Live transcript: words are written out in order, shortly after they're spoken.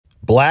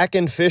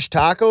Blackened fish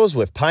tacos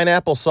with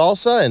pineapple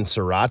salsa and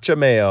sriracha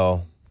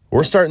mayo.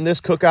 We're starting this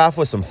cook-off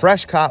with some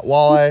fresh caught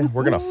walleye.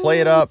 We're gonna flay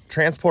it up,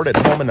 transport it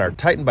home in our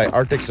Titan by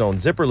Arctic Zone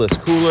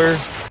zipperless cooler.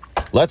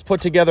 Let's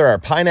put together our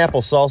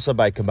pineapple salsa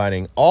by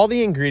combining all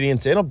the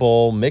ingredients in a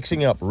bowl,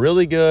 mixing it up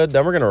really good.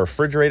 Then we're gonna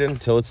refrigerate it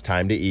until it's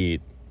time to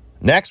eat.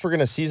 Next, we're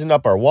gonna season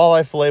up our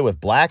walleye fillet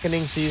with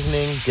blackening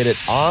seasoning. Get it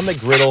on the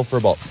griddle for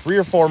about 3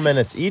 or 4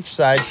 minutes each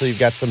side till you've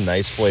got some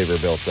nice flavor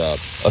built up.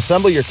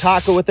 Assemble your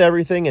taco with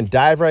everything and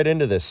dive right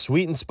into this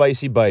sweet and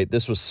spicy bite.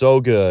 This was so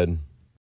good.